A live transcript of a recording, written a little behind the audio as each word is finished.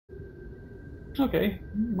Okay,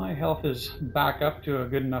 my health is back up to a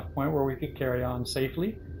good enough point where we could carry on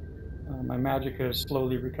safely. My magicka is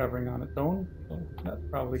slowly recovering on its own, so that's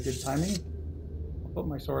probably good timing. I'll put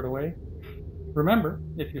my sword away. Remember,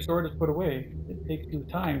 if your sword is put away, it takes you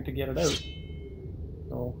time to get it out.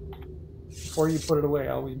 So before you put it away,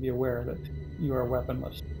 always be aware that you are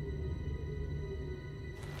weaponless.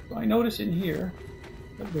 So I notice in here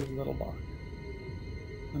that there's a little box.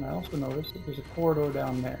 And I also notice that there's a corridor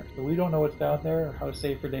down there. So we don't know what's down there or how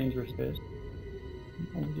safe or dangerous it is.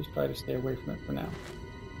 And we'll just try to stay away from it for now.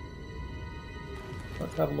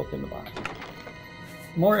 Let's have a look in the box.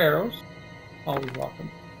 More arrows. Always welcome.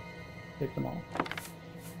 Take them all.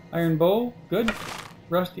 Iron bow, good.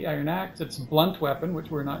 Rusty iron axe, it's a blunt weapon, which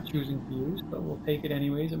we're not choosing to use, but we'll take it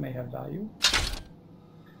anyways, it may have value.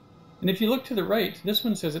 And if you look to the right, this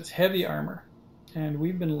one says it's heavy armor. And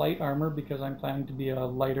we've been light armor because I'm planning to be a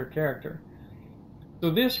lighter character. So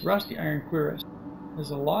this rusty iron cuirass has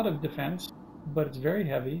a lot of defense, but it's very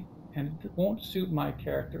heavy, and it won't suit my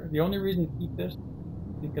character. The only reason to keep this is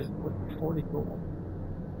because it's worth 40 gold.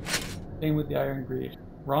 Same with the iron greaves.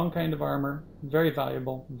 Wrong kind of armor, very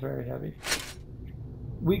valuable, very heavy.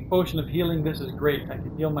 Weak potion of healing, this is great. I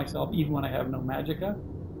can heal myself even when I have no magicka,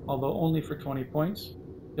 although only for 20 points.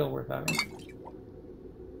 Still worth having.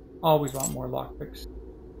 Always want more lockpicks.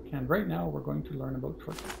 And right now we're going to learn about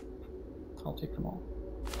torches. I'll take them all.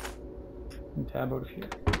 And tab out of here.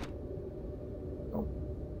 So,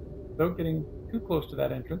 without getting too close to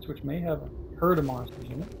that entrance, which may have a herd of monsters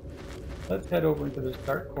in it, let's head over into this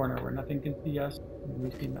dark corner where nothing can see us and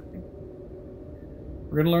we see nothing.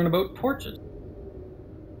 We're going to learn about torches.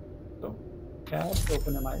 So, tab,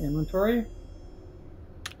 open in my inventory.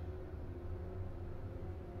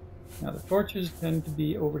 Now the torches tend to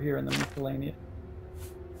be over here in the miscellaneous.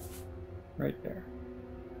 Right there.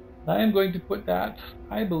 I am going to put that,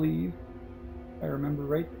 I believe, if I remember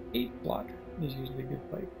right, the 8 slot is usually a good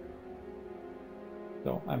place.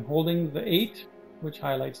 So I'm holding the 8, which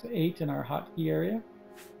highlights the 8 in our hotkey area,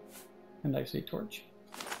 and I say torch.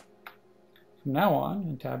 From now on,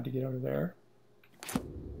 and tab to get out of there,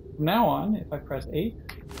 from now on, if I press 8,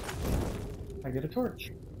 I get a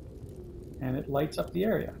torch, and it lights up the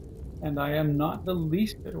area. And I am not the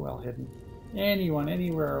least bit well hidden. Anyone,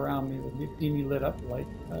 anywhere around me would see me lit up like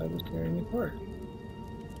I was carrying a torch.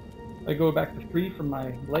 I go back to 3 from my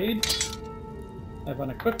blade. I've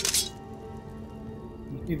unequipped it.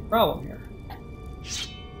 You see the problem here.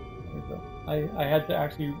 There we go. I had to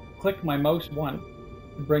actually click my mouse once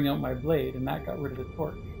to bring out my blade, and that got rid of the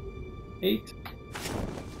torch. 8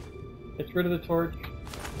 gets rid of the torch,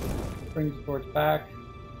 brings the torch back.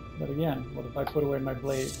 But again, what if I put away my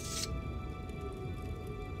blade?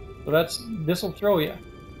 So this will throw you.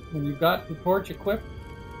 When you've got the torch equipped,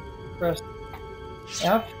 press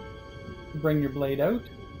F to bring your blade out,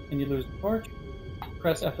 and you lose the torch.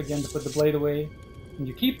 Press F again to put the blade away, and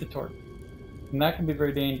you keep the torch. And that can be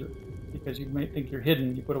very dangerous, because you might think you're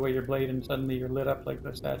hidden. You put away your blade, and suddenly you're lit up like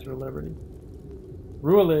the Statue of Liberty.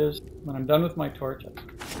 Rule is, when I'm done with my torch,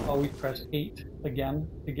 I always press 8 again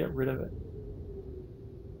to get rid of it.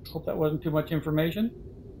 Hope that wasn't too much information.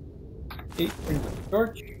 8 brings up the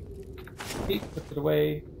torch. 8 puts it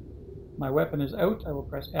away. My weapon is out. I will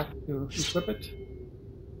press F to equip it.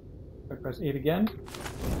 If I press 8 again,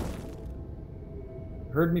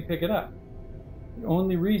 you heard me pick it up. The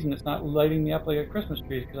only reason it's not lighting me up like a Christmas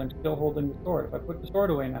tree is because I'm still holding the sword. If I put the sword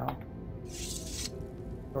away now, the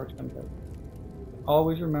torch comes out.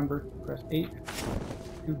 Always remember to press 8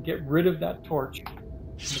 to get rid of that torch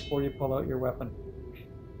before you pull out your weapon.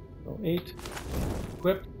 So 8,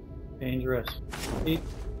 equipped, dangerous. 8,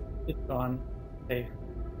 it's gone, safe.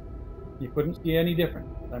 You couldn't see any difference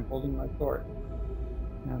because I'm holding my sword.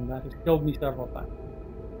 And that has killed me several times.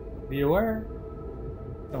 Be aware,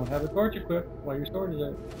 don't have a torch equipped while your sword is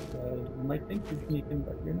out. You might think you're sneaking,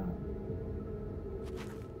 but you're not.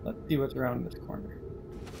 Let's see what's around this corner.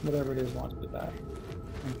 Whatever it is wants to die.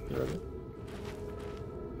 I'm sure of it.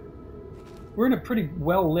 We're in a pretty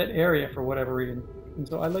well-lit area for whatever reason. And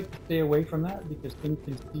so I like to stay away from that because things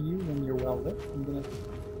can see you when you're well lit. I'm going to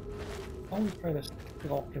always try to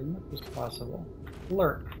skulk as much as possible.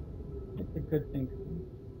 Lurk. It's a good thing to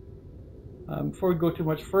do. Before we go too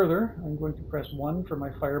much further, I'm going to press 1 for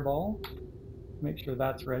my fireball. Make sure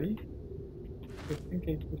that's ready. Just in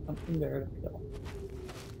case there's something there to kill.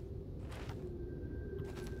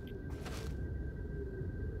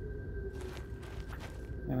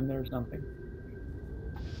 And there's nothing.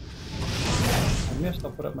 I missed,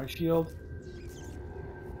 I'll put up my shield.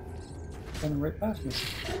 Coming right past me.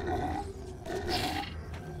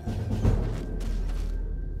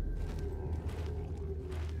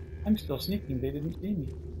 I'm still sneaking. They didn't see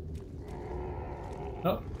me.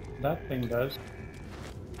 Oh, that thing does.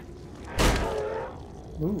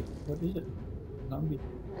 Ooh, what is it? Zombie.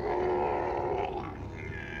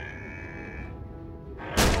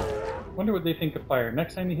 Wonder what they think of fire.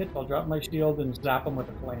 Next time he hits, I'll drop my shield and zap him with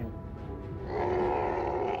a flame.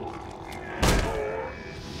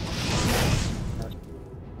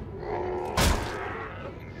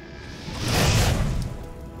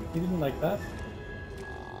 He didn't like that.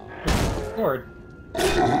 Sword. Like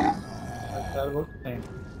that about the same.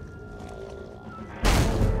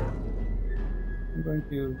 I'm going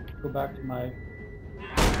to go back to my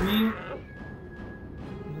 3. Is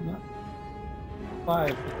it not? 5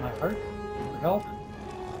 is my heart for health.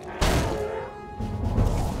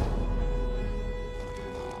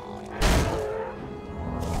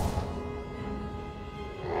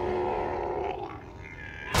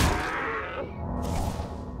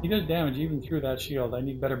 He does damage even through that shield. I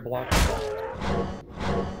need better blocks.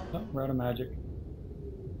 Oh, we're out of magic.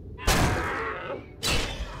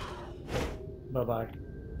 Bye-bye.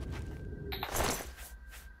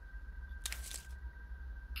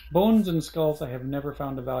 Bones and skulls, I have never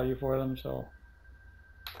found a value for them, so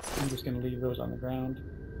I'm just going to leave those on the ground.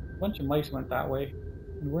 A bunch of mice went that way,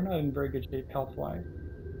 and we're not in very good shape health-wise.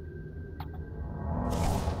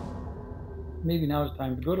 Maybe now is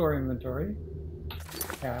time to go to our inventory,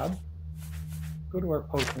 tab, go to our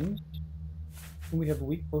potions, and we have a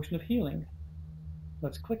weak potion of healing.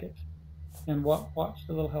 Let's click it. And watch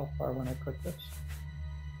the little health bar when I click this.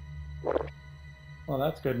 Well,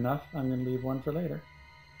 that's good enough. I'm going to leave one for later.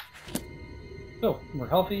 So, we're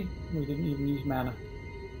healthy. We didn't even use mana,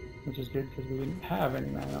 which is good because we didn't have any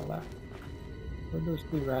mana left. Where'd those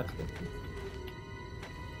 2 rats get to?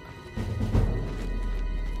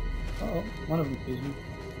 Uh-oh, one of them sees me.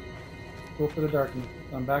 Go for the darkness.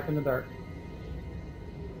 I'm back in the dark.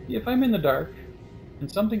 See, if I'm in the dark,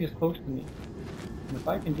 and something is close to me, and if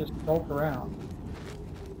I can just skulk around,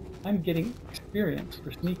 I'm getting experience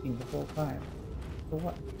for sneaking the whole time. For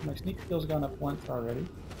what? My sneak skill's gone up once already.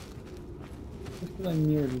 Just because I'm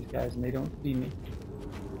near these guys and they don't see me.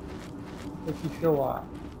 If you show off.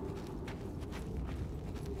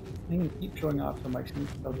 I'm going to keep showing off so my sneak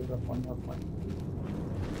skill goes up 1 more point.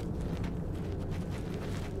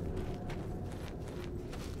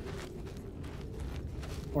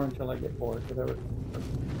 Or until I get bored, whatever.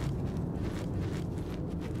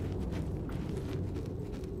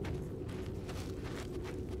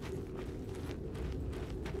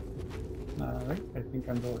 Alright, I think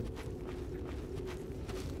I'm bored.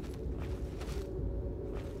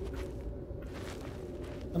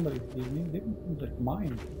 Somebody sees me. They don't seem like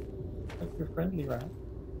mine. That's your friendly rat.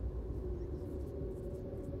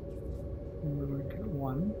 And we're going to hit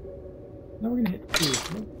 1. Now we're going to hit 2.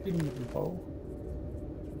 Let's hit him with a bow.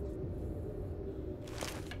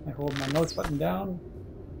 I hold my mouse button down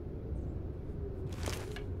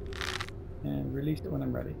and release it when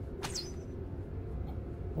I'm ready.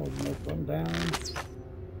 Hold the mouse button down.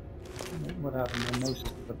 What happened? My mouse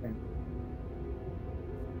is flipping.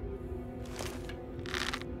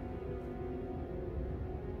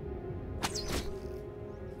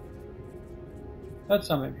 That's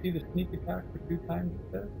something. See the sneak attack for 2 times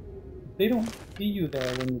there? They don't see you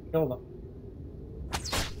there when you kill them.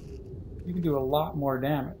 You can do a lot more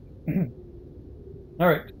damage.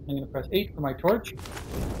 Alright, I'm going to press 8 for my torch.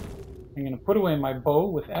 I'm going to put away my bow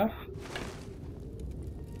with F.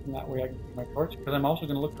 And that way I can see my torch, because I'm also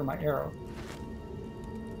going to look for my arrow.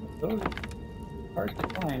 Those are hard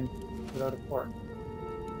to find without a torch.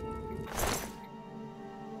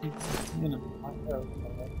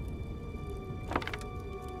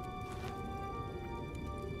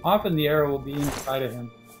 Often the arrow will be inside of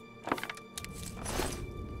him.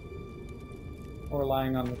 Or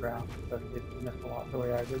lying on the ground, but it missed a lot the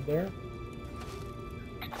way I did there.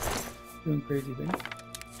 Doing crazy things.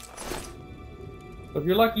 So if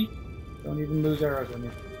you're lucky, don't even lose arrows when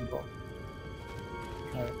you're bow.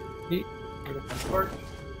 Alright, 8, get up my torch.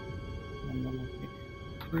 And then we'll take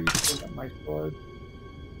 3, pick up my sword.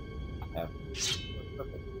 F,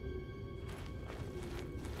 perfect.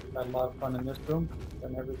 Had a lot of fun in this room,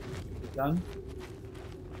 and everything is done.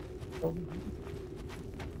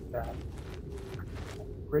 Bad.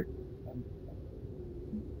 Great.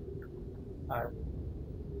 Alright.